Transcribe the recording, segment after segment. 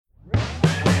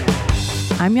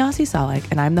I'm Yasi Salek,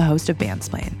 and I'm the host of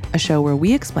Bandsplain, a show where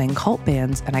we explain cult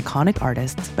bands and iconic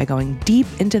artists by going deep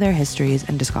into their histories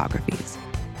and discographies.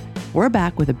 We're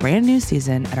back with a brand new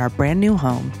season at our brand new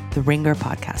home, the Ringer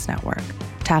Podcast Network,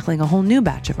 tackling a whole new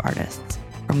batch of artists,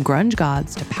 from grunge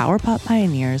gods to power pop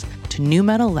pioneers to nu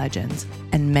metal legends,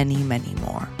 and many, many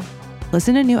more.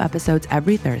 Listen to new episodes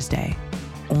every Thursday,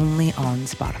 only on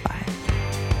Spotify.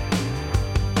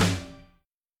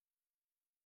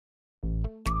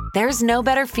 There's no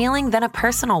better feeling than a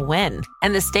personal win,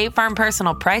 and the State Farm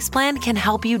Personal Price Plan can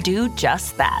help you do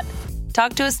just that.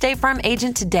 Talk to a State Farm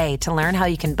agent today to learn how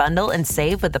you can bundle and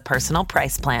save with the Personal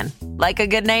Price Plan. Like a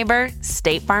good neighbor,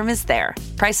 State Farm is there.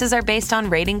 Prices are based on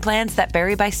rating plans that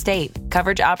vary by state.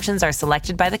 Coverage options are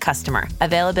selected by the customer.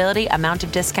 Availability, amount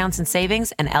of discounts and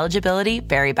savings, and eligibility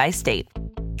vary by state.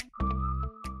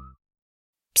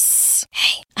 Psst.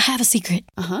 Hey, I have a secret.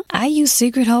 I use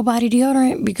Secret Whole Body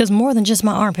Deodorant because more than just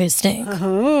my armpits stink.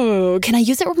 Oh, can I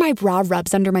use it where my bra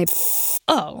rubs under my...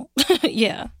 Oh,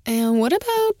 yeah. And what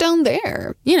about down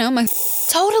there? You know, my...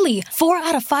 Totally. 4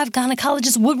 out of 5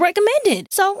 gynecologists would recommend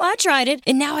it. So I tried it,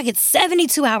 and now I get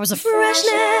 72 hours of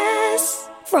freshness.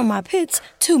 From my pits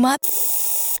to my...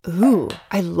 Ooh,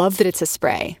 I love that it's a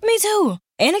spray. Me too.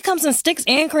 And it comes in sticks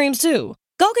and creams too.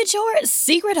 Go get your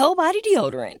Secret Whole Body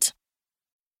Deodorant.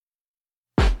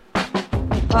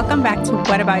 Welcome back to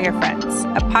What About Your Friends,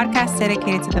 a podcast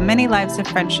dedicated to the many lives of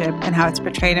friendship and how it's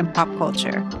portrayed in pop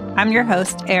culture. I'm your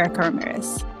host, Erica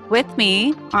Ramirez. With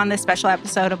me on this special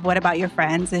episode of What About Your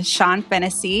Friends is Sean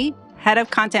Fennessy, head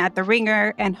of content at The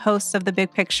Ringer and host of The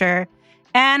Big Picture,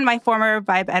 and my former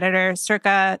Vibe editor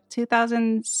circa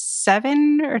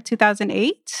 2007 or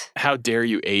 2008. How dare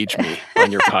you age me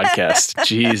on your podcast?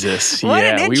 Jesus. What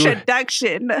an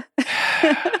introduction.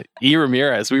 E.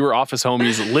 Ramirez, we were office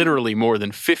homies literally more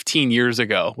than 15 years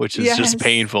ago, which is just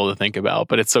painful to think about.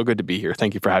 But it's so good to be here.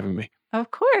 Thank you for having me.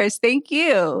 Of course. Thank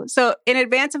you. So in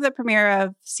advance of the premiere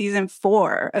of season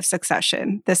 4 of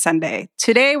Succession this Sunday,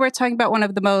 today we're talking about one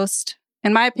of the most,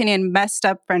 in my opinion, messed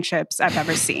up friendships I've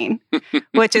ever seen,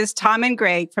 which is Tom and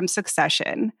Greg from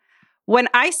Succession. When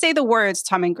I say the words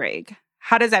Tom and Greg,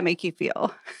 how does that make you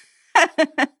feel?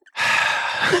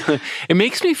 It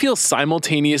makes me feel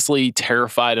simultaneously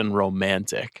terrified and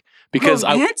romantic. Because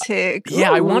I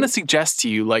want to suggest to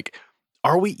you, like,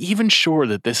 are we even sure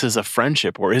that this is a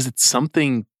friendship, or is it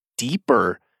something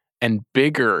deeper and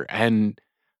bigger? And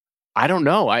I don't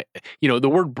know. The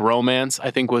word bromance,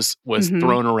 I think, was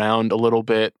thrown around a little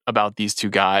bit about these two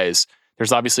guys.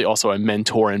 There's obviously also a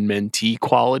mentor and mentee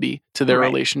quality to their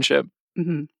relationship.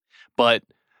 Mm-hmm. But,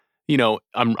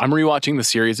 I'm rewatching the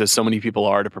series, as so many people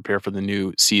are, to prepare for the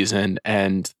new season.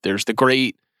 And there's the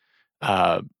great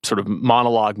sort of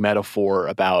monologue metaphor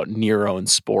about Nero and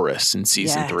Sporus in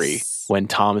season 3, when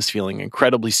Tom is feeling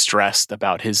incredibly stressed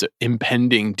about his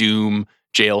impending doom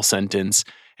jail sentence.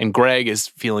 And Greg is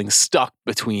feeling stuck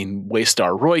between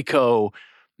Waystar Royco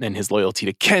and his loyalty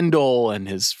to Kendall and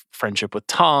his friendship with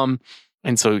Tom.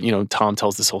 And so, Tom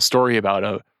tells this whole story about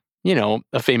a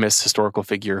famous historical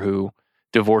figure who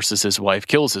divorces his wife,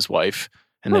 kills his wife,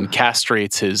 and then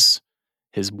castrates his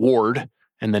ward,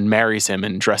 and then marries him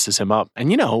and dresses him up.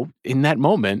 And, in that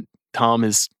moment, Tom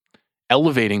is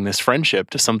elevating this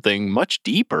friendship to something much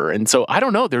deeper. And so, I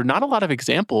don't know, there are not a lot of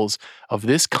examples of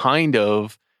this kind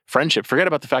of friendship. Forget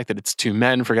about the fact that it's two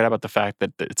men. Forget about the fact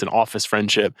that it's an office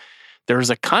friendship.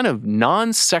 There's a kind of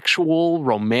non-sexual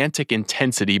romantic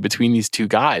intensity between these two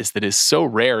guys that is so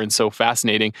rare and so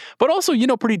fascinating, but also,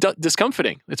 pretty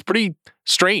discomforting. It's pretty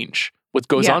strange what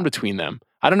goes on between them.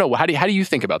 I don't know. How do you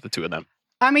think about the two of them?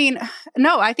 I mean,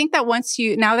 no, I think that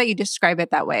now that you describe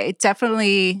it that way,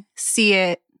 definitely see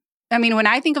it. I mean, when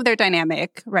I think of their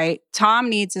dynamic, right, Tom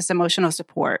needs this emotional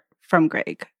support from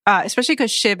Greg, especially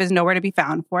because Shiv is nowhere to be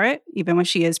found for it, even when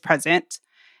she is present.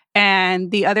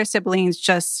 And the other siblings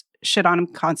just shit on him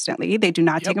constantly. They do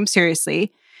not take him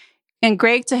seriously. And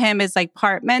Greg to him is like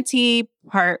part mentee,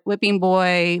 part whipping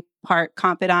boy, part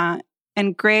confidant.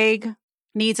 And Greg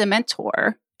needs a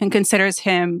mentor and considers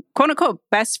him, quote unquote,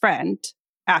 best friend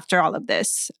after all of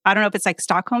this. I don't know if it's like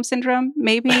Stockholm syndrome,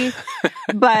 maybe.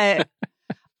 But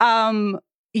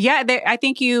I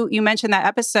think you mentioned that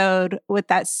episode with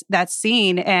that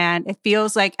scene, and it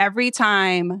feels like every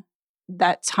time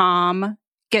that Tom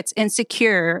gets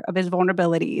insecure of his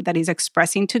vulnerability that he's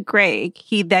expressing to Greg,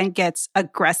 he then gets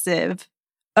aggressive,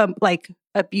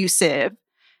 abusive,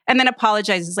 and then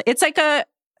apologizes. It's like a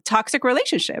toxic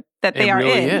relationship that they are in. It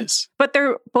really is. But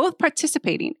they're both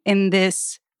participating in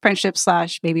this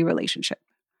friendship/baby relationship.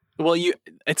 Well,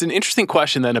 it's an interesting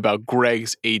question then about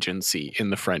Greg's agency in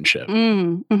the friendship.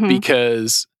 Mm-hmm.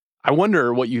 Because I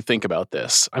wonder what you think about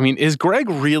this. I mean, is Greg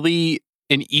really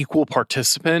an equal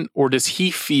participant, or does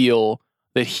he feel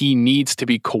that he needs to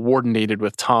be coordinated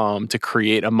with Tom to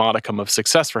create a modicum of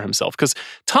success for himself? Because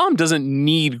Tom doesn't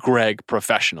need Greg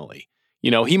professionally.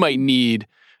 He might need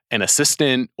an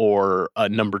assistant or a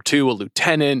number 2, a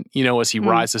lieutenant, as he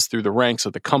rises through the ranks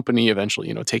of the company,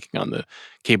 eventually, taking on the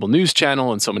cable news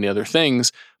channel and so many other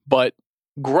things. But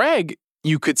Greg,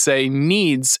 you could say,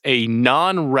 needs a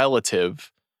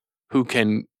non-relative who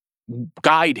can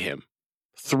guide him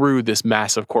through this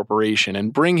massive corporation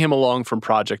and bring him along from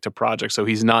project to project. So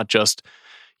he's not just,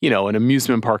 an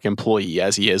amusement park employee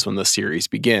as he is when the series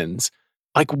begins.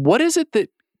 Like, what is it that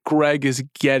Greg is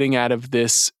getting out of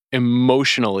this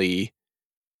emotionally?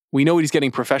 We know what he's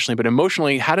getting professionally, but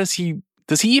emotionally, does he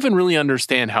even really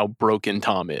understand how broken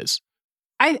Tom is?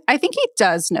 I think he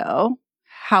does know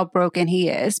how broken he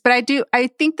is, but I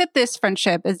think that this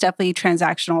friendship is definitely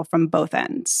transactional from both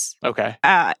ends. Okay.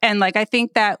 And I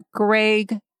think that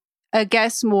Greg, I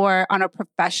guess more on a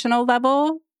professional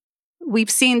level, we've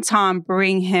seen Tom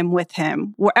bring him with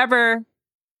him wherever,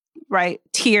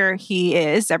 tier he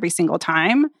is every single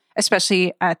time,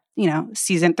 especially at,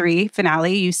 season 3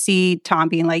 finale. You see Tom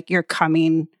being like, you're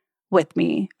coming with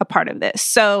me, a part of this.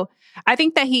 So I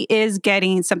think that he is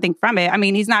getting something from it. I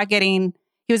mean, he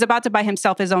was about to buy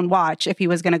himself his own watch if he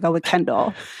was going to go with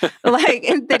Kendall.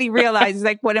 And then he realizes,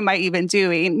 what am I even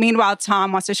doing? Meanwhile,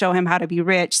 Tom wants to show him how to be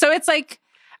rich. So it's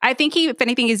I think if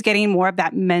anything, he's getting more of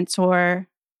that mentor,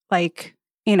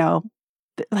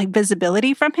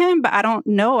 visibility from him. But I don't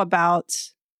know about,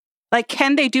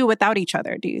 can they do without each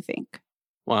other, do you think?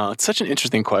 Wow, it's such an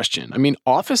interesting question. I mean,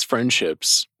 office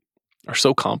friendships are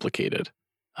so complicated.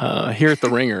 Here at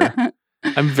The Ringer,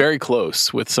 I'm very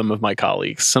close with some of my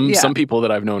colleagues, some people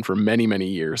that I've known for many, many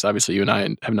years. Obviously, you and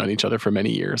I have known each other for many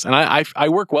years. And I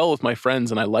work well with my friends,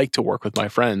 and I like to work with my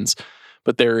friends.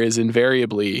 But there is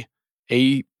invariably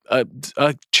a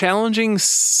challenging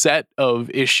set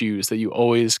of issues that you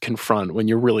always confront when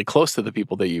you're really close to the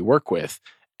people that you work with.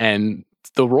 And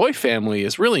the Roy family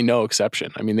is really no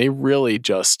exception. I mean,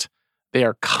 they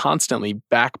are constantly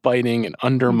backbiting and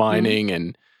undermining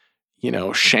and,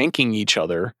 shanking each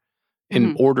other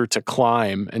in order to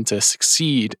climb and to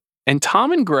succeed. And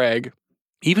Tom and Greg,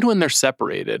 even when they're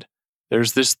separated,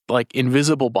 there's this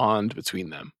invisible bond between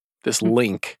them, this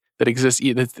link that exists.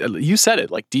 You said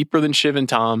it, deeper than Shiv and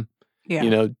Tom,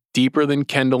 deeper than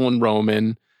Kendall and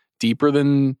Roman, deeper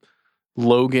than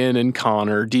Logan and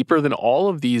Connor, deeper than all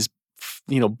of these,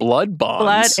 blood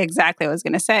bonds. Exactly what I was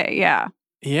going to say. Yeah.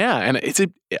 Yeah. And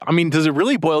does it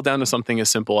really boil down to something as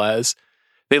simple as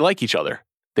they like each other?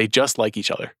 They just like each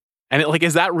other. And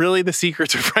is that really the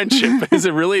secret to friendship? Is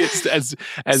it really as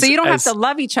so you don't have to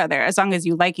love each other as long as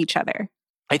you like each other?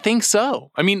 I think so.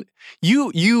 I mean,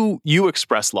 you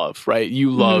express love, right?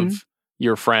 You love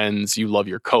your friends, you love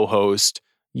your co-host,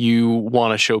 you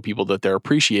want to show people that they're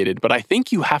appreciated, but I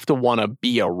think you have to want to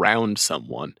be around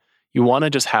someone. You want to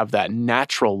just have that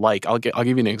natural I'll give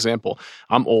you an example.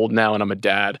 I'm old now and I'm a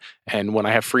dad, and when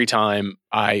I have free time,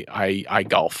 I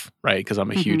golf, right? Because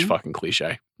I'm a huge fucking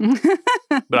cliche.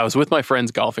 But I was with my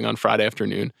friends golfing on Friday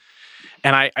afternoon,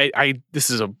 and I this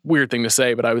is a weird thing to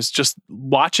say, but I was just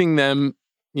watching them,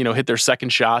 hit their second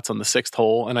shots on the 6th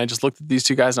hole, and I just looked at these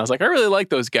two guys and I was like, I really like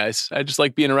those guys. I just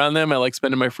like being around them. I like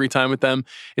spending my free time with them.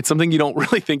 It's something you don't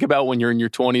really think about when you're in your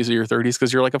 20s or your 30s,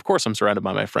 because you're like, of course I'm surrounded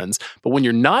by my friends. But when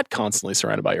you're not constantly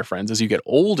surrounded by your friends, as you get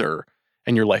older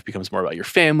and your life becomes more about your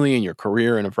family and your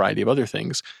career and a variety of other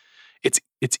things,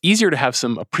 it's easier to have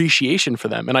some appreciation for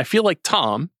them. And I feel like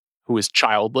Tom, who is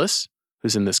childless,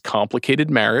 who's in this complicated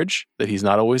marriage that he's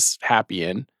not always happy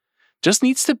in, just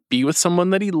needs to be with someone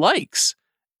that he likes.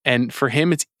 And for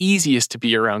him, it's easiest to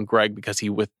be around Greg because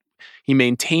he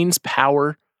maintains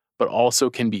power, but also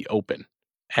can be open.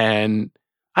 And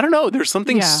I don't know, there's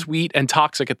something sweet and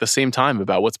toxic at the same time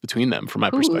about what's between them from my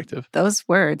perspective. Those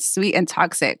words, sweet and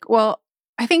toxic. Well,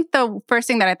 I think the first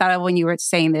thing that I thought of when you were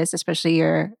saying this, especially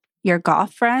your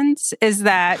golf friends, is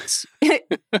that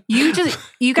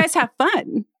you guys have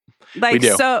fun. We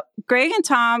do. So Greg and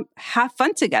Tom have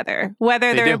fun together,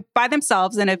 whether they're by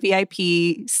themselves in a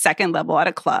VIP second level at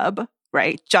a club,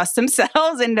 right? Just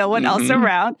themselves and no one else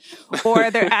around.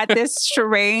 Or they're at this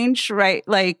strange, right?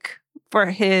 For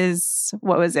his,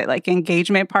 what was it?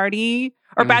 Engagement party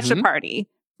or bachelor party,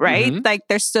 right?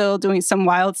 They're still doing some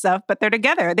wild stuff, but they're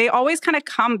together. They always kind of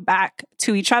come back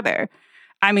to each other.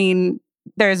 I mean,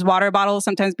 there's water bottles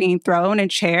sometimes being thrown and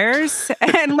chairs,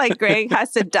 and Greg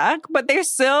has to duck, but they're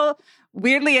still,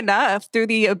 weirdly enough, through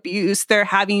the abuse, they're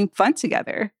having fun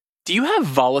together. Do you have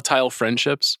volatile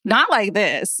friendships? Not like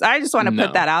this. I just want to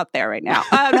put that out there right now.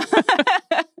 I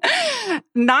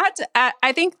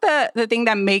think the thing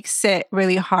that makes it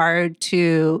really hard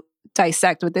to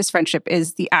dissect with this friendship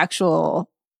is the actual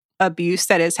abuse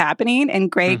that is happening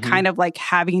and Greg kind of like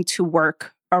having to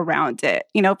work around it.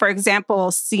 You know, for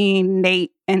example, seeing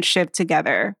Nate and Shiv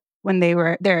together when they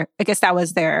were there, I guess that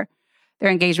was their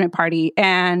engagement party,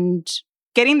 and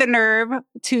getting the nerve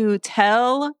to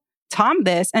tell Tom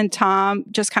this, and Tom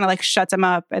just kind of like shuts him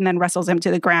up and then wrestles him to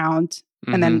the ground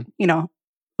and then, you know,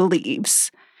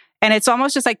 leaves. And it's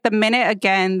almost just like the minute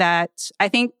again that I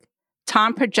think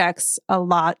Tom projects a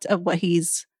lot of what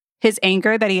his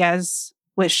anger that he has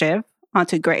with Shiv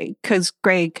onto Greg, because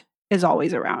Greg is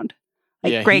always around.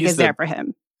 Like Greg is there for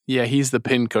him. Yeah, he's the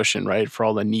pincushion, right? For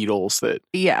all the needles that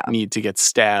need to get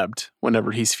stabbed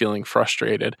whenever he's feeling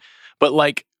frustrated. But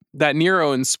like that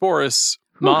Nero and Sporus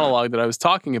monologue that I was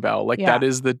talking about, like that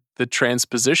is the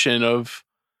transposition of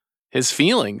his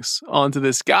feelings onto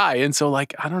this guy. And so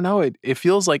like, I don't know, it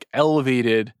feels like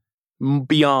elevated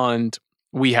beyond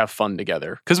we have fun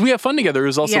together. Because we have fun together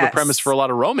is also the premise for a lot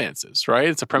of romances, right?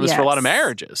 It's a premise for a lot of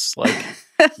marriages. Like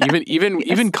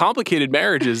even complicated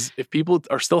marriages, if people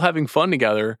are still having fun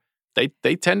together,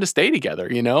 they tend to stay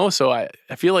together, you know? So I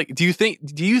feel like, do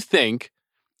you think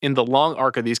in the long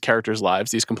arc of these characters'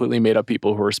 lives, these completely made up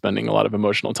people who are spending a lot of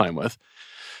emotional time with,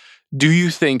 do you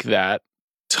think that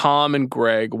Tom and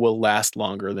Greg will last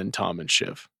longer than Tom and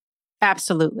Shiv?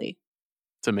 Absolutely.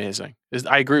 It's amazing.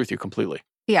 I agree with you completely.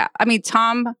 Yeah. I mean,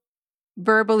 Tom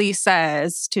verbally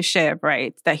says to Shiv,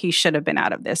 right, that he should have been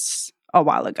out of this a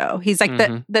while ago. He's like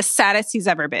the saddest he's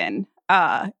ever been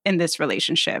in this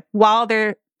relationship while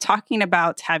they're talking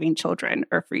about having children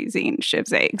or freezing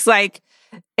Shiv's eggs. Like,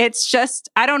 it's just,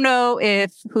 I don't know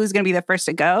if who's going to be the first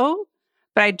to go,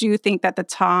 but I do think that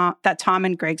Tom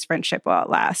and Greg's friendship will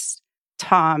outlast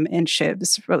Tom and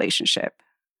Shiv's relationship.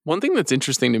 One thing that's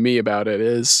interesting to me about it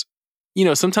is, you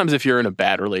know, sometimes if you're in a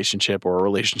bad relationship or a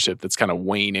relationship that's kind of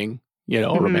waning, you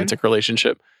know, a romantic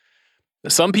relationship,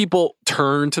 some people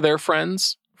turn to their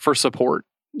friends for support.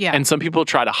 Yeah. And some people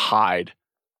try to hide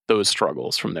those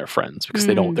struggles from their friends because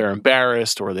they're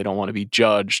embarrassed or they don't want to be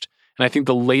judged. And I think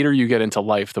the later you get into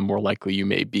life, the more likely you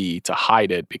may be to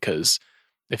hide it, because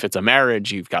if it's a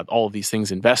marriage, you've got all of these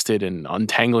things invested, and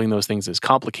untangling those things is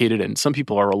complicated. And some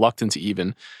people are reluctant to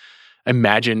even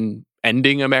imagine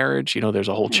ending a marriage. You know, there's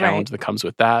a whole challenge that comes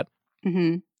with that.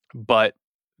 But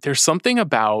there's something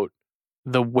about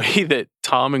the way that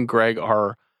Tom and Greg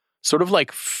are sort of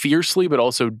like fiercely, but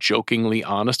also jokingly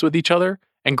honest with each other.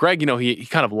 And Greg, you know, he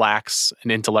kind of lacks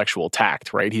an intellectual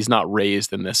tact, right? He's not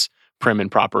raised in this prim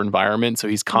and proper environment. So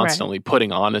he's constantly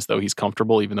putting on as though he's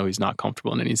comfortable, even though he's not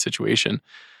comfortable in any situation.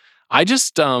 I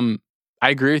just, I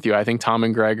agree with you. I think Tom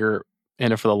and Greg are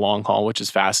in it for the long haul, which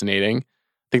is fascinating. I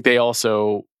think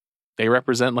they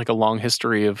represent like a long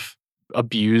history of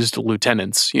abused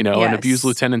lieutenants, you know, and abused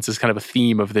lieutenants is kind of a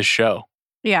theme of this show.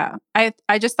 Yeah.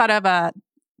 I just thought of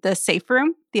the Safe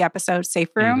Room, the episode Safe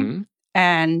Room.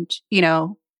 And, you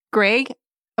know, Greg,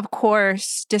 of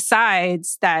course,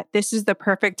 decides that this is the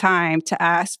perfect time to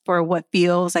ask for what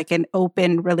feels like an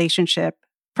open relationship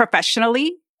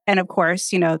professionally. And of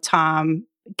course, you know, Tom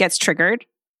gets triggered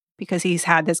because he's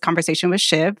had this conversation with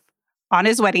Shiv on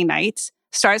his wedding night,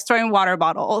 starts throwing water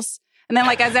bottles. And then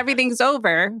like as everything's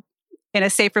over in a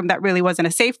safe room that really wasn't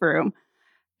a safe room,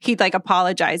 he like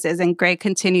apologizes, and Greg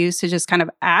continues to just kind of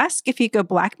ask if he could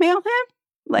blackmail him.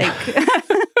 Like,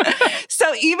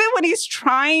 so even when he's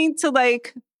trying to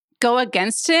like go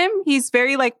against him, he's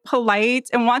very like polite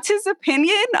and wants his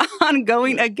opinion on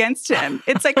going against him.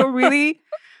 It's like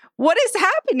what is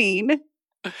happening?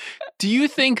 Do you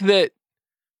think that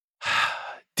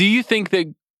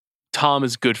Tom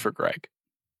is good for Greg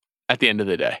at the end of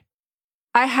the day?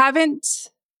 I haven't.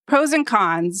 Pros and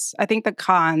cons. I think the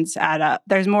cons add up.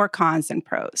 There's more cons than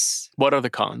pros. What are the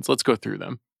cons? Let's go through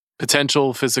them.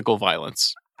 Potential physical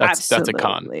violence. That's a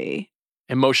con.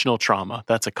 Emotional trauma.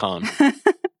 That's a con.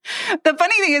 The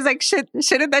funny thing is, like,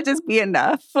 shouldn't that just be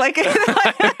enough? Like,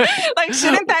 like,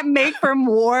 shouldn't that make for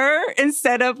more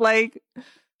instead of like?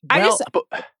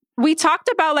 We talked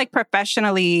about like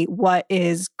professionally, what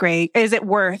is Greg? Is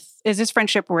this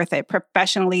friendship worth it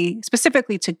professionally,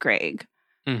 specifically to Greg?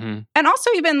 And also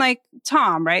even like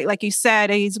Tom, right? Like you said,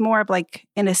 he's more of like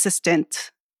an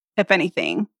assistant, if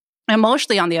anything.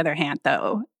 Emotionally, on the other hand,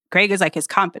 though, Greg is like his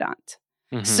confidant.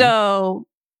 So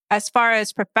as far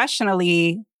as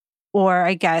professionally, or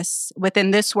I guess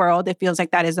within this world, it feels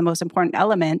like that is the most important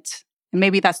element. And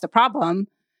maybe that's the problem,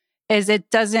 is it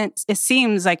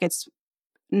seems like it's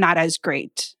not as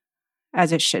great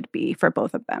as it should be for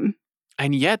both of them.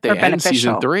 And yet they end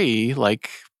season 3 like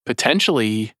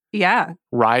potentially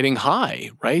riding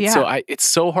high, right? Yeah. So it's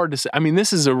so hard to say. I mean,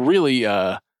 this is a really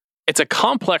it's a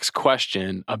complex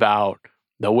question about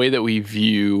the way that we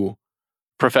view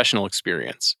professional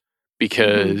experience,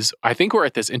 because I think we're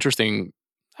at this interesting,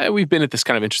 we've been at this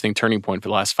kind of interesting turning point for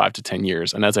the last 5 to 10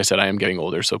 years. And as I said, I am getting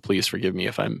older, so please forgive me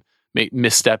if I'm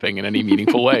misstepping in any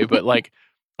meaningful way. But like,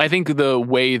 I think the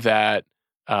way that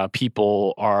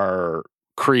people are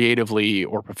creatively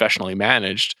or professionally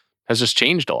managed has just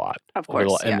changed a lot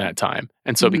in that time.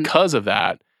 And so because of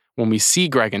that, when we see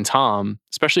Greg and Tom,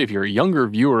 especially if you're a younger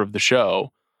viewer of the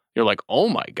show, you're like, oh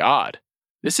my God,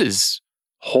 this is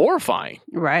horrifying.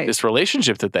 Right. This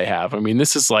relationship that they have. I mean,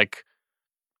 this is like,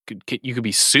 you could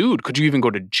be sued. Could you even go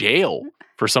to jail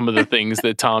for some of the things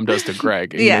that Tom does to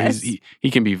Greg? Yes.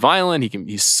 He can be violent.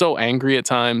 He's so angry at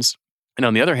times. And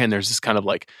on the other hand, there's this kind of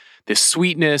like this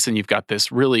sweetness, and you've got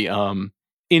this really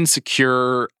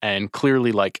insecure and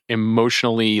clearly like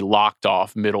emotionally locked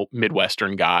off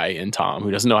Midwestern guy in Tom,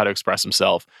 who doesn't know how to express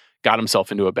himself, got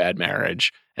himself into a bad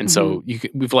marriage. And so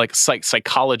we've like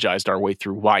psychologized our way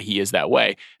through why he is that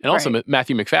way. And also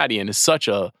Matthew McFadden is such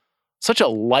a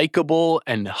likable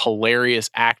and hilarious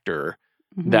actor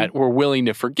that we're willing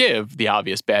to forgive the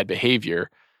obvious bad behavior.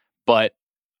 But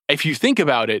if you think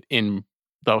about it in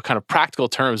the kind of practical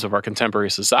terms of our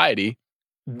contemporary society,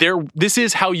 this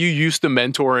is how you used to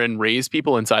mentor and raise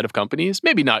people inside of companies.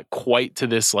 Maybe not quite to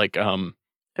this like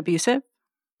abusive,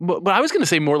 but I was going to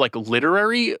say more like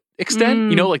literary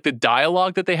extent. You know, like the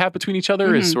dialogue that they have between each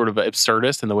other is sort of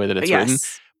absurdist in the way that it's written.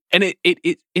 And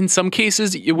it in some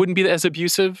cases it wouldn't be as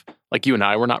abusive. Like you and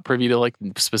I were not privy to like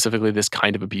specifically this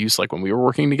kind of abuse. Like when we were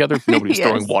working together, nobody's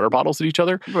throwing water bottles at each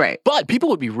other. Right. But people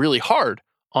would be really hard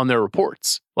on their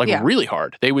reports, like really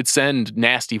hard. They would send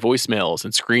nasty voicemails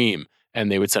and scream,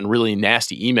 and they would send really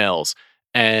nasty emails.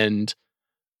 And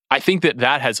I think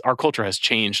that our culture has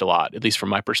changed a lot, at least from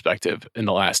my perspective, in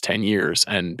the last 10 years.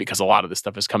 And because a lot of this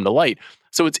stuff has come to light.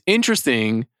 So it's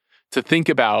interesting to think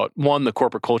about, one, the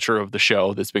corporate culture of the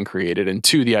show that's been created, and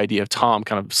two, the idea of Tom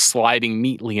kind of sliding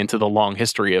neatly into the long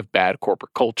history of bad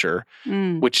corporate culture,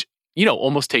 which, you know,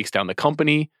 almost takes down the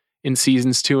company in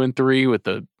seasons 2 and 3 with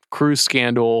the cruise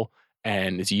scandal,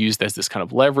 and is used as this kind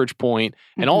of leverage point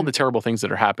and all the terrible things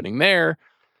that are happening there.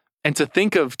 And to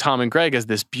think of Tom and Greg as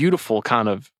this beautiful kind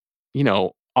of, you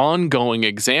know, ongoing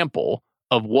example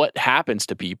of what happens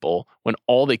to people when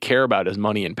all they care about is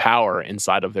money and power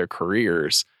inside of their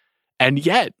careers. And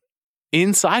yet,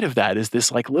 inside of that is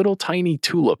this like little tiny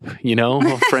tulip, you know,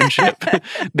 of friendship that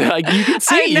like you can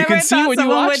see. You can see when you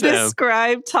watch them. I never would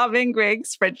describe Tom and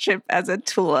Greg's friendship as a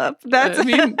tulip. That's I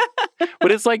mean,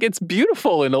 but it's like, it's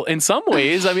beautiful in some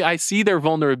ways. I mean, I see their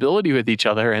vulnerability with each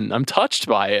other, and I'm touched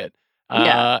by it.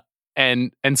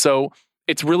 And so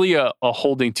it's really a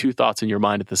holding two thoughts in your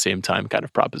mind at the same time kind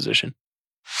of proposition.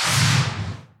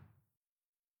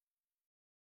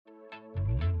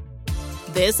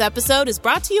 This episode is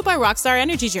brought to you by Rockstar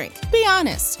Energy Drink. Be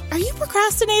honest, are you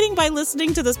procrastinating by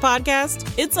listening to this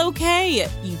podcast? It's okay.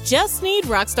 You just need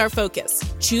Rockstar Focus.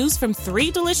 Choose from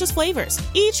 3 delicious flavors,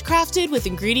 each crafted with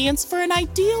ingredients for an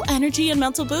ideal energy and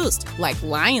mental boost, like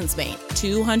Lion's Mane,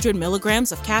 200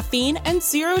 milligrams of caffeine and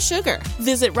 0 sugar.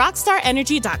 Visit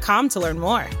rockstarenergy.com to learn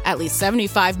more. At least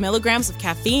 75 milligrams of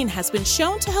caffeine has been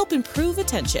shown to help improve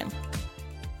attention.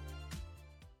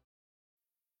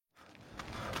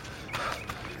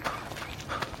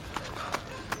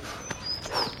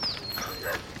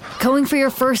 Going for your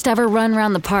first ever run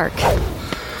around the park.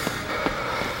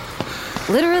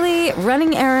 Literally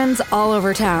running errands all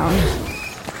over town.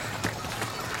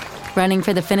 Running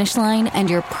for the finish line and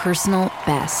your personal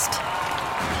best.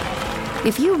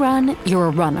 If you run, you're a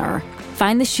runner.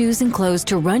 Find the shoes and clothes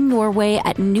to run your way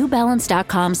at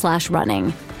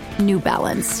newbalance.com/running. New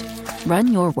Balance.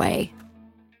 Run your way.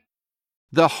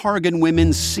 The Hargan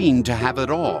women seemed to have it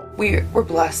all. We were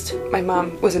blessed. My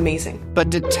mom was amazing. But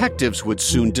detectives would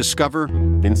soon discover...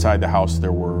 Inside the house,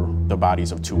 there were the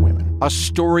bodies of 2 women. A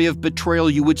story of betrayal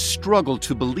you would struggle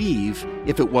to believe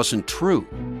if it wasn't true.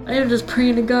 I am just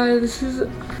praying to God, this is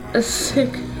a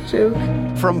sick joke.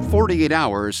 From 48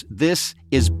 Hours, this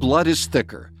is Blood is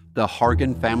Thicker, the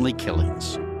Hargan Family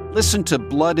Killings. Listen to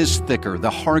Blood is Thicker, the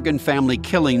Hargan Family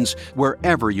Killings,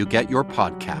 wherever you get your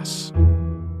podcasts.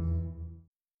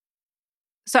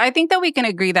 So I think that we can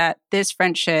agree that this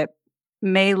friendship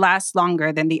may last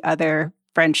longer than the other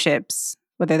friendships,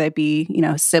 whether they be, you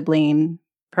know, sibling,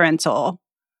 parental.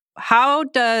 How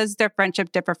does their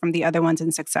friendship differ from the other ones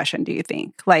in succession, do you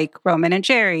think? Like Roman and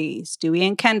Jerry, Stewie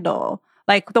and Kendall,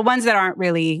 like the ones that aren't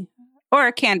really, or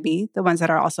can be, the ones that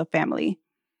are also family.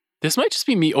 this might just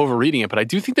be me overreading it, but I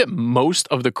do think that most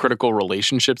of the critical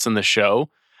relationships in the show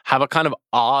have a kind of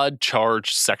odd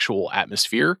charged sexual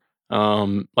atmosphere.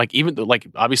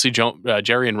 Obviously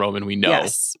Jerry and Roman, we know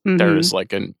yes. there's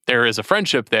there is a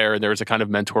friendship there, and there's a kind of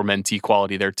mentor-mentee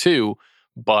quality there too,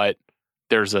 but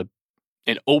there's an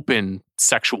open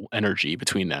sexual energy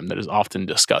between them that is often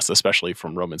discussed, especially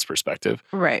from Roman's perspective.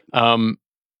 Right.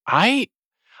 I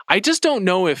just don't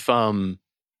know if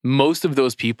most of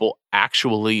those people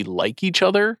actually like each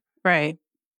other. Right.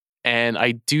 And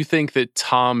I do think that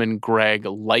Tom and Greg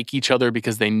like each other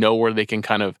because they know where they can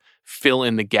kind of fill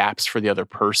in the gaps for the other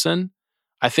person.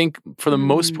 I think for the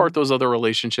most part, those other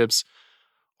relationships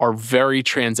are very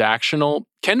transactional.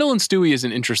 Kendall and Stewie is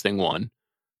an interesting one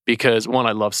because, one,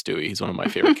 I love Stewie. He's one of my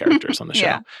favorite characters on the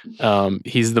show. Yeah.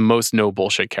 He's the most no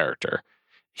bullshit character.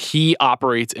 He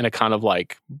operates in a kind of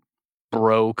like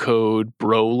bro code,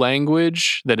 bro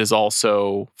language that is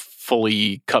also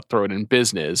fully cutthroat in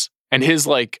business. And his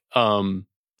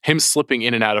him slipping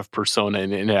in and out of persona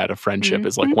and in and out of friendship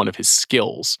is like one of his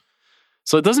skills.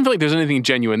 So it doesn't feel like there's anything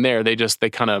genuine there.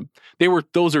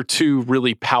 Those are two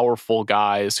really powerful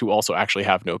guys who also actually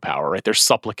have no power, right? They're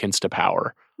supplicants to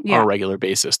power on a regular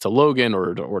basis to Logan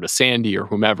or to Sandy or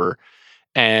whomever.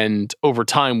 And over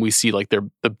time, we see like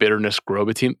the bitterness grow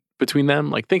between them.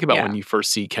 Like think about when you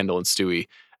first see Kendall and Stewie,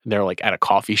 and they're like at a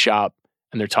coffee shop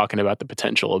and they're talking about the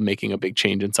potential of making a big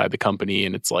change inside the company.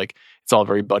 And it's like, it's all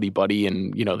very buddy-buddy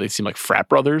and, they seem like frat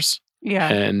brothers. Yeah.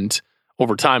 And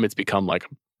over time, it's become like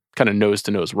kind of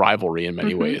nose-to-nose rivalry in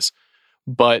many ways.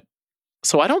 But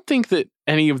so I don't think that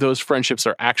any of those friendships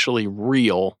are actually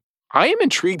real. I am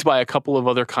intrigued by a couple of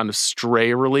other kind of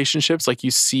stray relationships. Like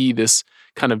you see this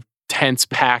kind of tense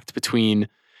pact between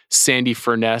Sandy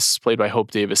Furness, played by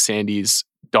Hope Davis, Sandy's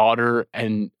daughter,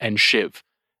 and Shiv.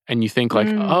 And you think like,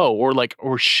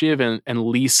 or Shiv and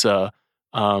Lisa,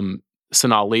 Sanaa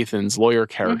Lathan's lawyer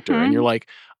character. And you're like,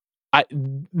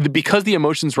 because the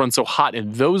emotions run so hot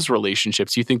in those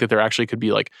relationships, you think that there actually could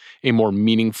be like a more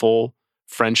meaningful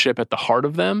friendship at the heart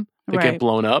of them that get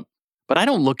blown up. But I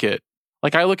don't look at,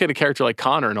 I look at a character like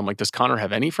Connor and I'm like, does Connor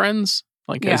have any friends?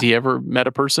 Like, has he ever met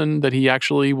a person that he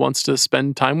actually wants to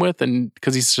spend time with? And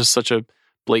because he's just such a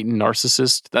blatant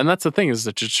narcissist. And that's the thing, is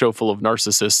it's a show full of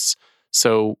narcissists.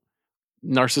 So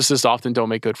narcissists often don't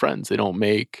make good friends. They don't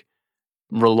make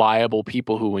reliable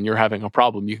people who, when you're having a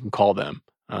problem, you can call them.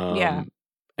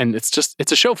 And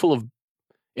it's a show full of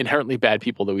inherently bad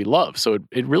people that we love. So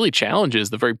it really challenges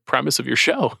the very premise of your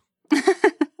show.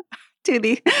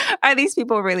 Are these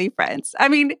people really friends? I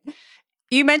mean,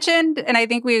 you mentioned, and I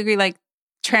think we agree, like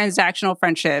transactional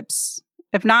friendships,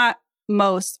 if not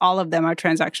most, all of them are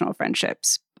transactional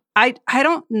friendships. I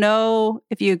don't know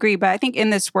if you agree, but I think in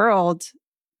this world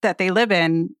that they live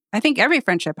in, I think every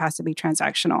friendship has to be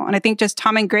transactional. And I think just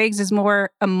Tom and Greg's is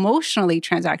more emotionally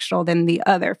transactional than the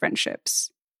other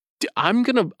friendships. I'm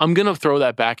gonna throw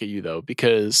that back at you though,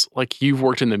 because like you've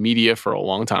worked in the media for a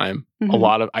long time.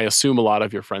 I assume a lot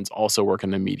of your friends also work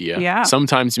in the media. Yeah.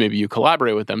 Sometimes maybe you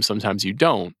collaborate with them, sometimes you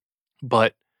don't.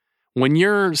 But when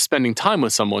you're spending time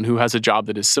with someone who has a job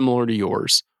that is similar to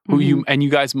yours, who you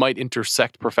guys might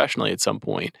intersect professionally at some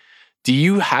point, do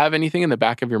you have anything in the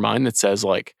back of your mind that says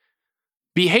like,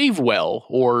 behave well,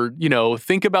 or,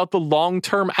 think about the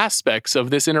long-term aspects of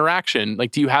this interaction?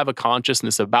 Like, do you have a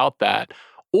consciousness about that?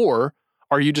 Or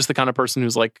are you just the kind of person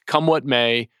who's like, come what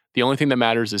may, the only thing that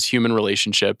matters is human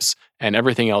relationships and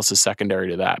everything else is secondary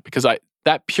to that? Because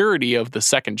that purity of the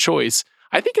second choice,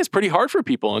 I think, is pretty hard for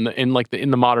people in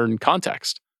the modern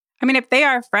context. I mean, if they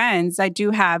are friends, I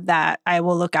do have that. I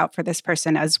will look out for this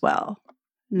person as well.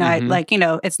 Not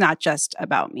it's not just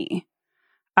about me,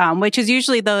 which is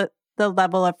usually the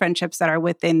level of friendships that are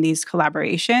within these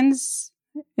collaborations,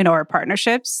 or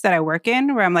partnerships that I work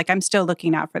in, where I'm like, I'm still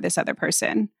looking out for this other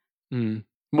person. Can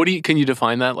you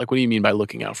define that? Like, what do you mean by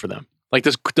looking out for them? Like,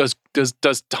 does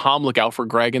Tom look out for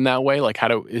Greg in that way? Like,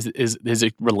 is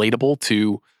it relatable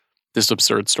to this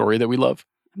absurd story that we love?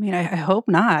 I mean, I hope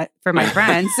not for my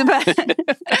friends, but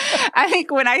I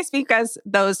think when I speak as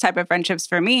those type of friendships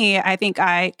for me, I think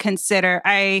I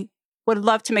would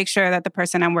love to make sure that the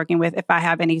person I'm working with, if I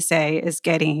have any say, is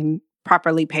getting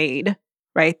properly paid,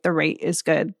 right? The rate is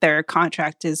good. Their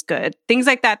contract is good. Things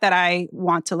like that I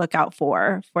want to look out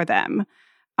for them.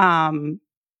 Tom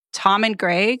and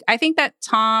Greg, I think that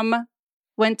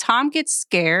when Tom gets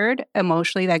scared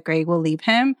emotionally that Greg will leave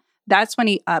him, that's when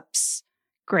he ups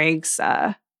Greg's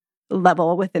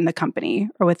level within the company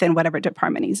or within whatever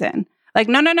department he's in. Like,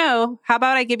 no. How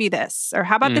about I give you this? Or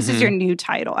how about this is your new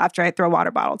title after I throw water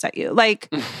bottles at you?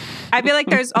 Like, I feel like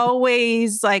there's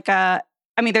always like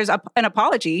there's an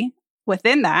apology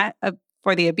within that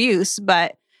for the abuse,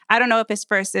 but I don't know if his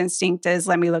first instinct is,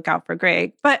 let me look out for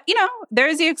Greg. But, there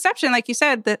is the exception, like you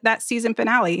said, that season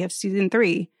finale of season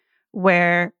 3,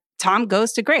 where Tom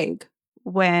goes to Greg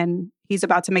when he's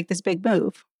about to make this big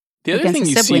move. The other thing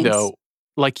you see, though,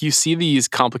 like you see these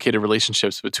complicated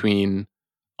relationships between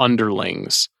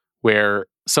underlings where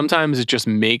sometimes it just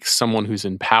makes someone who's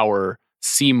in power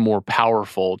seem more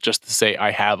powerful just to say,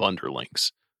 I have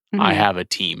underlings. Mm-hmm. I have a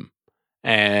team.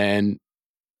 And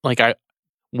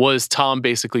was Tom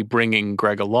basically bringing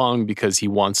Greg along because he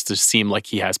wants to seem like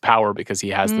he has power because he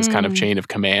has this kind of chain of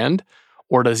command?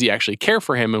 Or does he actually care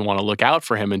for him and want to look out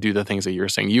for him and do the things that you're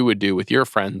saying you would do with your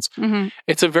friends? Mm-hmm.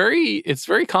 It's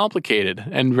very complicated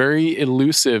and very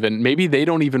elusive, and maybe they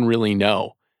don't even really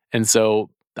know. And so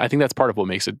I think that's part of what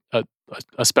makes it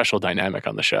a special dynamic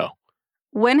on the show.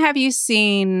 When have you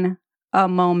seen a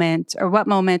moment, or what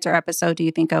moment or episode do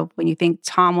you think of when you think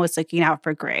Tom was looking out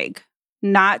for Greg?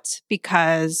 Not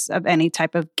because of any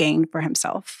type of gain for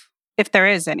himself, if there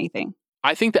is anything.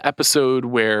 I think the episode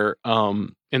where,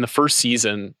 in the first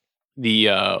season,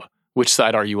 the Which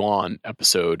Side Are You On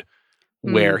episode,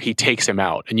 where he takes him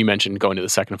out, and you mentioned going to the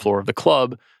second floor of the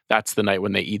club. That's the night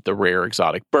when they eat the rare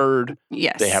exotic bird.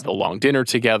 Yes. They have a long dinner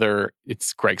together.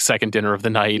 It's Greg's second dinner of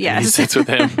the night, and he sits with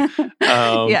him.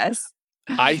 Yes.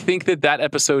 I think that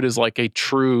episode is like a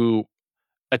true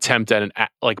attempt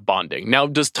at bonding. Now,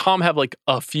 does Tom have like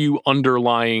a few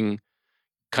underlying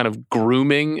kind of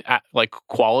grooming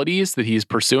qualities that he's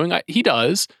pursuing? He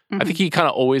does. Mm-hmm. I think he kind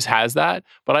of always has that.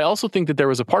 But I also think that there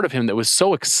was a part of him that was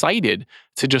so excited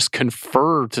to just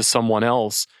confer to someone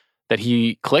else that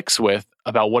he clicks with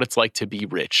about what it's like to be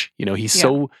rich. He's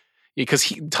so...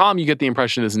 Because Tom, you get the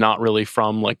impression, is not really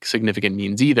from significant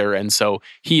means either. And so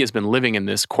he has been living in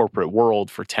this corporate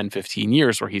world for 10, 15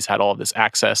 years where he's had all of this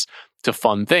access to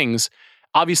fun things.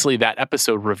 Obviously, that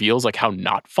episode reveals how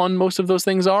not fun most of those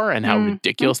things are and how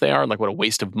ridiculous they are and what a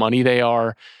waste of money they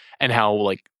are. And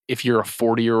how if you're a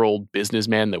 40-year-old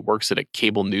businessman that works at a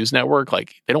cable news network, they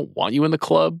don't want you in the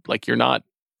club. You're not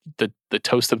the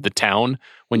toast of the town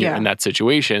when you're in that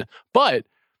situation. But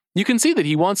you can see that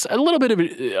he wants a little bit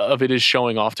of it is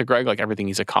showing off to Greg, everything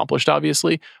he's accomplished,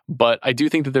 obviously. But I do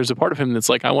think that there's a part of him that's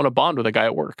I want to bond with a guy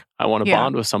at work. I want to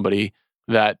bond with somebody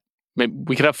that maybe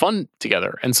we could have fun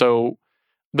together. And so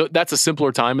that's a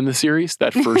simpler time in the series.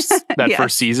 That first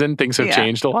first season, things have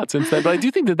changed a lot since then. But I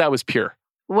do think that was pure.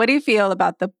 What do you feel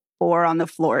about the boar on the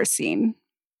floor scene?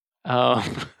 Because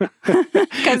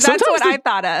that's what I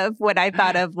thought of when I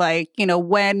thought of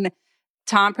when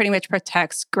Tom pretty much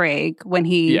protects Greg when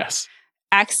he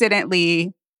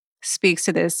accidentally speaks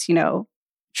to this,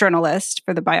 journalist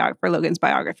for Logan's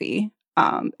biography.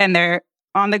 And they're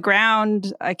on the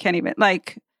ground. I can't even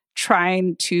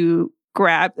trying to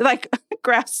grab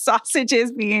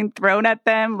sausages being thrown at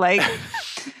them.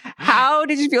 How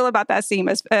did you feel about that scene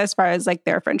as far as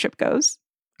their friendship goes?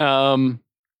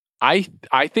 I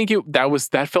think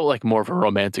that felt like more of a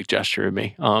romantic gesture to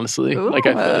me, honestly. Ooh,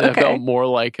 I felt more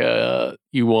like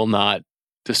you will not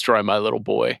destroy my little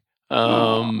boy.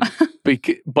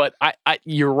 But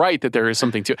you're right that there is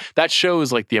something to it. That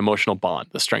shows the emotional bond,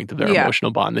 the strength of their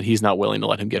emotional bond, that he's not willing to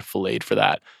let him get filleted for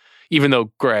that. Even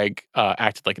though Greg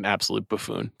acted like an absolute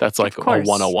buffoon. That's a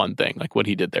 101 thing. What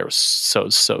he did there was so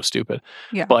stupid.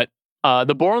 Yeah. But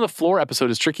the Boar on the Floor episode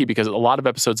is tricky because a lot of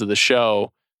episodes of the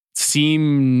show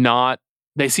seem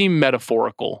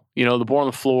metaphorical. The Boar on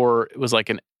the Floor was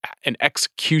an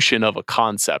execution of a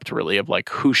concept, really, of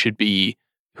who should be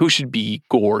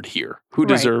gored here, who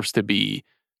deserves to be,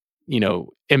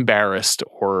 embarrassed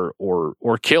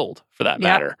or killed for that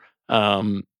matter.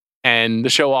 And the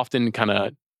show often kind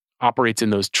of operates in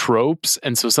those tropes.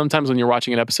 And so sometimes when you're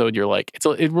watching an episode, you're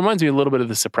it reminds me a little bit of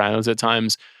The Sopranos at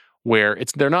times, where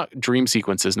they're not dream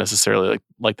sequences necessarily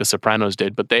like The Sopranos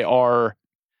did, but they are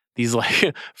these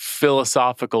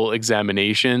philosophical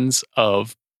examinations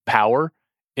of power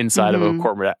inside of a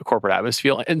corporate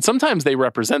atmosphere. And sometimes they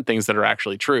represent things that are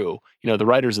actually true. The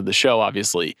writers of the show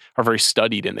obviously are very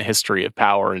studied in the history of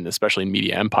power and especially in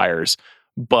media empires.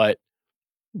 But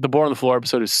the Boar on the Floor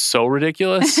episode is so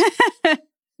ridiculous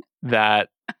that,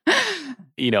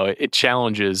 it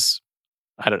challenges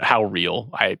how real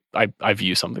I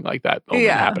view something like that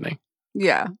happening.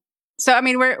 Yeah. So,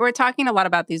 we're talking a lot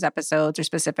about these episodes or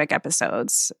specific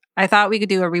episodes. I thought we could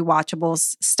do a rewatchable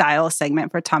style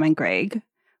segment for Tom and Greg,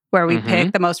 where we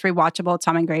pick the most rewatchable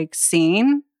Tom and Greg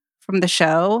scene from the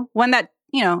show. One that,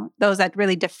 those that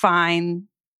really define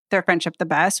their friendship the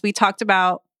best. We talked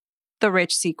about the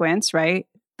rich sequence, right?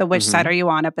 The Which Side Are You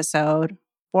On episode,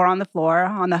 Boar on the Floor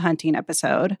on the hunting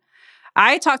episode.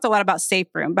 I talked a lot about Safe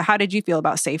Room, but how did you feel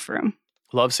about Safe Room?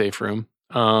 Love Safe Room.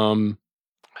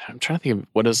 I'm trying to think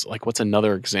of what's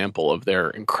another example of their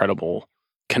incredible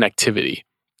connectivity.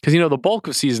 Because, the bulk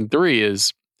of season 3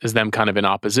 is them kind of in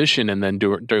opposition and then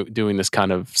doing this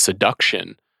kind of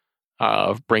seduction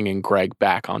of bringing Greg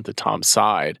back onto Tom's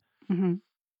side. Mm-hmm.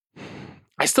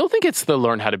 I still think it's the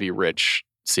learn how to be rich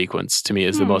sequence to me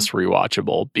is the most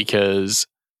rewatchable, because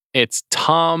it's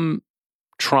Tom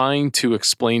trying to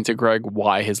explain to Greg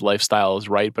why his lifestyle is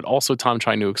right, but also Tom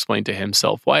trying to explain to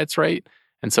himself why it's right.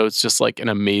 And so it's just like an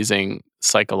amazing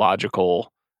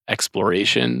psychological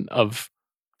exploration of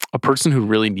a person who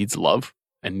really needs love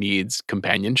and needs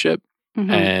companionship.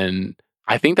 Mm-hmm. And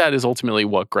I think that is ultimately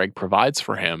what Greg provides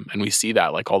for him. And we see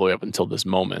that like all the way up until this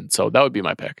moment. So that would be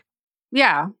my pick.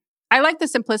 Yeah. I like the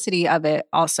simplicity of it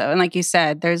also. And like you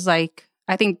said, there's like,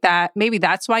 I think that maybe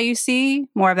that's why you see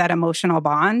more of that emotional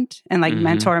bond and like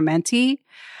mentor-mentee.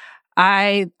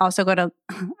 I also go to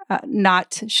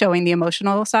not showing the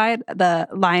emotional side, the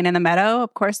Lion in the Meadow,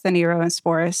 of course, the Nero and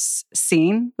Sporus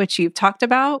scene, which you've talked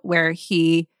about, where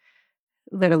he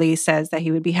literally says that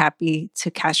he would be happy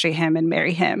to castrate him and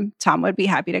marry him. Tom would be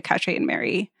happy to castrate and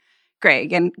marry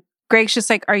Greg. And Greg's just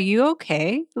like, are you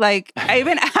okay? Like,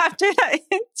 even after that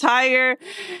entire,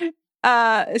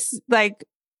 like,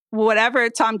 whatever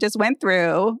Tom just went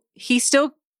through, he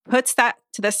still puts that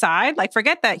to the side. Like,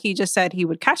 forget that he just said he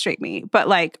would castrate me, but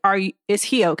like, is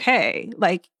he okay?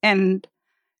 Like, and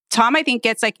Tom, I think,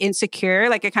 gets like insecure.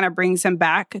 Like, it kind of brings him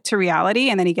back to reality,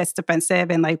 and then he gets defensive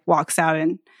and like walks out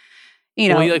and,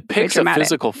 he like picks a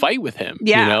physical fight with him,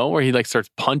 where he like starts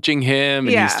punching him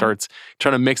and he starts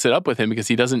trying to mix it up with him because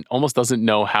he almost doesn't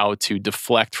know how to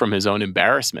deflect from his own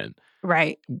embarrassment.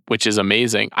 Right. Which is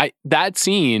amazing. That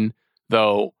scene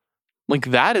though, like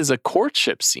that is a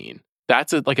courtship scene.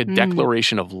 That's a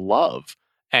declaration of love.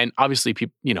 And obviously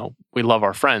people, we love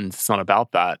our friends. It's not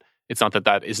about that. It's not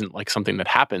that isn't like something that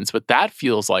happens, but that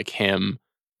feels like him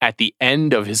at the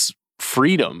end of his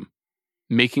freedom,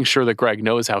 making sure that Greg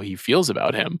knows how he feels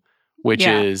about him, which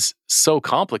is so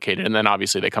complicated. And then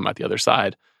obviously they come out the other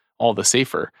side all the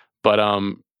safer. But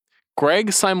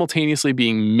Greg simultaneously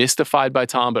being mystified by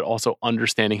Tom, but also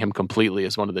understanding him completely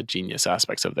is one of the genius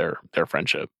aspects of their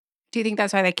friendship. Do you think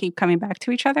that's why they keep coming back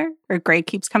to each other? Or Greg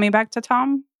keeps coming back to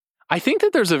Tom? I think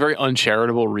that there's a very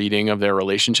uncharitable reading of their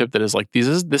relationship that is like,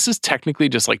 this is technically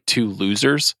just like two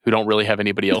losers who don't really have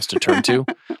anybody else to turn to.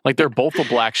 Like they're both the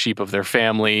black sheep of their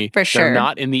family. For sure. They're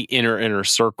not in the inner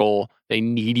circle. They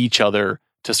need each other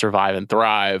to survive and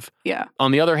thrive. Yeah.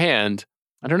 On the other hand,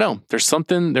 I don't know. There's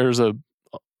a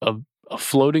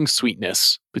floating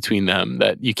sweetness between them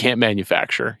that you can't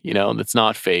manufacture, that's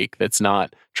not fake, that's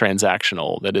not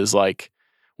transactional, that is like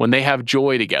when they have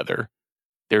joy together,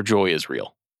 their joy is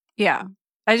real. Yeah.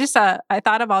 I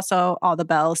thought of also All the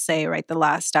Bells Say, right, the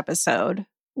last episode,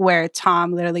 where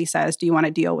Tom literally says, do you want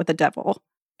to deal with the devil?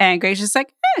 And Grace is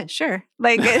like, sure.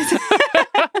 Like, he's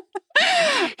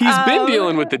been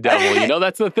dealing with the devil.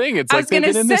 That's the thing. It's like they've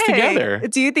been in this together.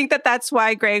 Do you think that that's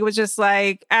why Greg was just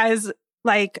like, as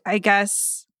like, I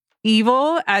guess,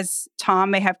 evil as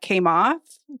Tom may have came off,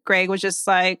 Greg was just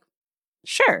like,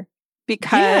 sure,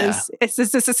 because it's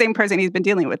just the same person he's been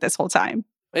dealing with this whole time.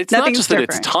 It's not just that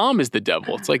it's Tom is the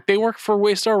devil. It's like they work for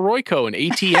Waystar Royco and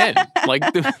ATN. Like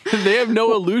they have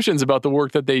no illusions about the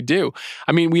work that they do.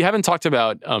 I mean, we haven't talked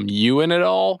about Ewan at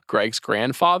all, Greg's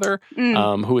grandfather,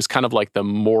 who is kind of like the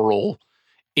moral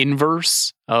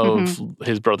inverse of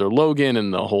his brother Logan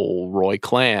and the whole Roy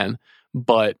clan.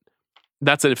 But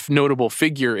that's a notable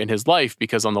figure in his life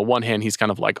because on the one hand, he's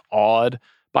kind of like awed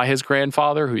by his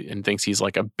grandfather and thinks he's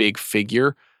like a big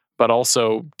figure, but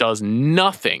also does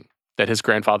nothing that his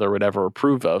grandfather would ever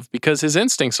approve of because his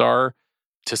instincts are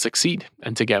to succeed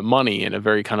and to get money in a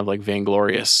very kind of like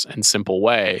vainglorious and simple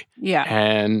way. Yeah.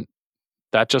 And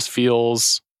that just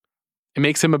it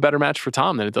makes him a better match for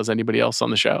Tom than it does anybody else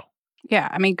on the show. Yeah.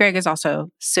 I mean, Greg is also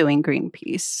suing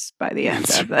Greenpeace by the end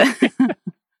of it.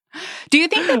 Do you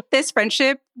think that this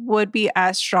friendship would be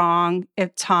as strong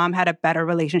if Tom had a better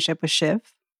relationship with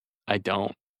Shiv? I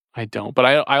don't. But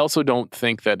I also don't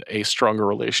think that a stronger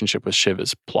relationship with Shiv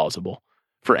is plausible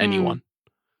for anyone.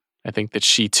 I think that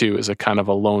she too is a kind of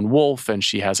a lone wolf and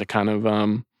she has a kind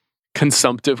of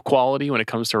consumptive quality when it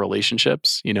comes to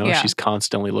relationships. She's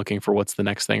constantly looking for what's the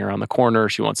next thing around the corner.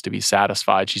 She wants to be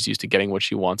satisfied. She's used to getting what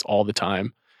she wants all the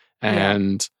time.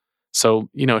 And so,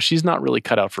 she's not really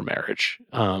cut out for marriage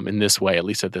in this way, at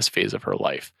least at this phase of her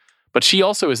life. But she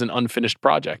also is an unfinished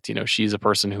project. She's a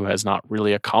person who has not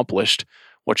really accomplished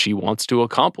what she wants to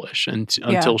accomplish. And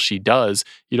until she does,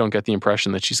 you don't get the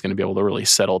impression that she's going to be able to really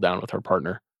settle down with her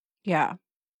partner. Yeah.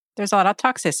 There's a lot of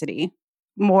toxicity,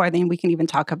 more than we can even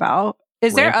talk about.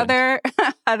 Is there other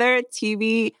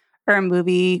TV or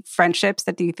movie friendships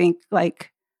that do you think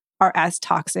like are as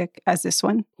toxic as this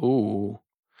one? Ooh.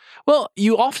 Well,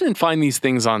 you often find these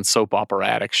things on soap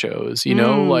operatic shows, you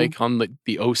know, like on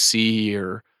the OC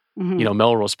or, you know,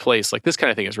 Melrose Place. Like this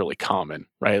kind of thing is really common,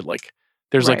 right? Like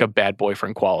there's like a bad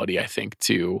boyfriend quality, I think,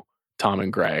 to Tom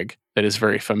and Greg that is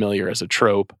very familiar as a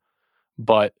trope.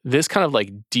 But this kind of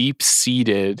like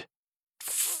deep-seated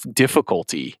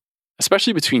difficulty,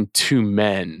 especially between two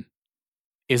men,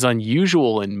 is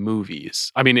unusual in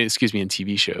movies. I mean, excuse me, in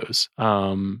TV shows.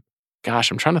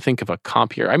 Gosh, I'm trying to think of a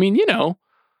comp here. I mean, you know,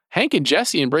 Hank and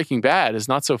Jesse in Breaking Bad is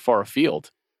not so far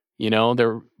afield. You know,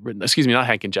 not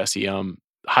Hank and Jesse.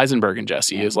 Heisenberg and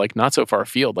Jesse is like not so far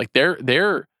afield. Like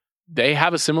they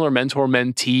have a similar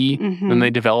mentor-mentee, and they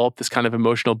develop this kind of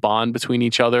emotional bond between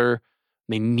each other.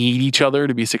 They need each other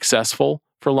to be successful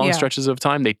for long stretches of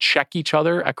time. They check each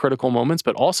other at critical moments,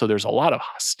 but also there's a lot of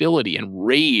hostility and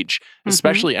rage,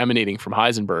 especially emanating from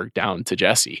Heisenberg down to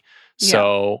Jesse.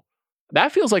 So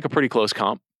that feels like a pretty close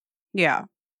comp. Yeah.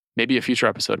 Maybe a future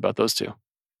episode about those two.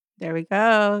 There we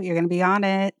go. You're going to be on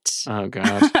it. Oh,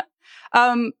 gosh.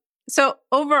 So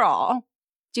overall,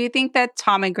 do you think that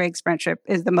Tom and Greg's friendship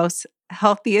is the most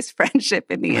healthiest friendship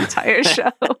in the entire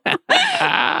show?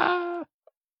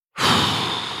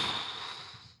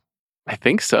 I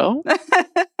think so.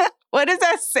 What does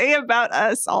that say about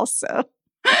us also?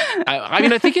 I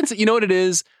mean, I think it's, you know what it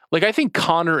is? Like, I think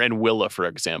Connor and Willa, for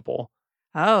example.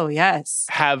 Oh, yes.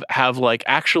 Have like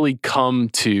actually come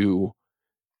to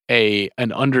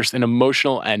an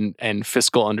emotional and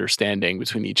fiscal understanding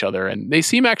between each other. And they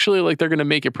seem actually like they're going to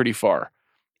make it pretty far.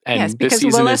 And yes, because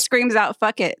Willa screams out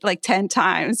 "fuck it" like 10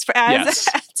 times to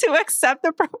accept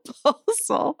the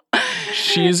proposal.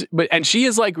 She is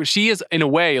in a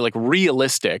way like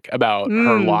realistic about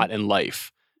her lot in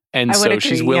life, and so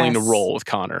she's willing to roll with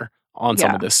Connor on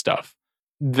some of this stuff.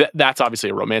 That's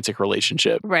obviously a romantic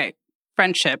relationship, right?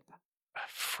 Friendship,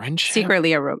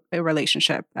 secretly a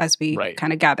relationship, as we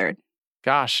kind of gathered.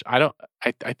 Gosh, I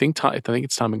think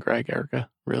it's Tom and Greg,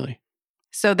 Erica. Really.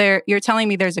 So you're telling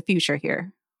me there's a future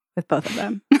here with both of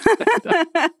them.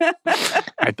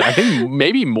 I think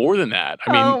maybe more than that.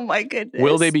 I mean, oh my goodness.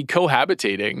 Will they be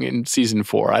cohabitating in season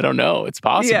 4? I don't know. It's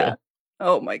possible. Yeah.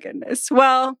 Oh my goodness.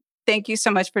 Well, thank you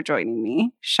so much for joining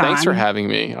me, Sean. Thanks for having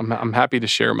me. I'm happy to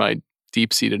share my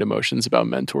deep-seated emotions about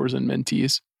mentors and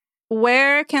mentees.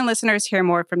 Where can listeners hear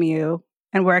more from you,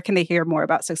 and where can they hear more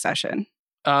about Succession?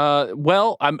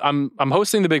 Well, I'm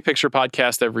hosting the Big Picture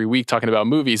podcast every week talking about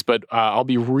movies, but I'll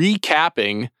be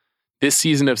recapping this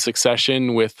season of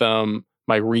Succession with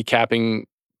my recapping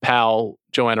pal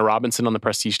Joanna Robinson on the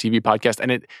Prestige TV podcast,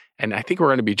 and I think we're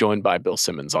going to be joined by Bill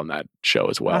Simmons on that show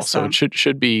as well. Awesome. So it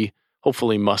should be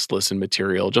hopefully must-listen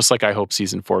material, just like I hope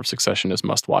season 4 of Succession is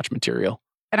must-watch material.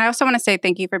 And I also want to say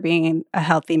thank you for being a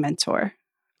healthy mentor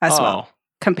as well.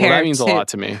 That means a lot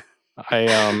to me.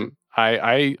 I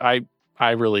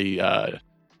really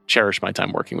cherish my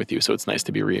time working with you, so it's nice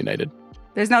to be reunited.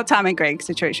 There's no Tom and Greg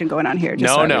situation going on here.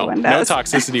 No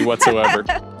toxicity whatsoever.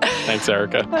 Thanks,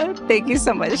 Erica. Thank you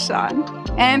so much, Sean.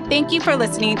 And thank you for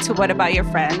listening to What About Your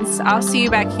Friends? I'll see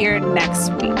you back here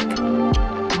next week.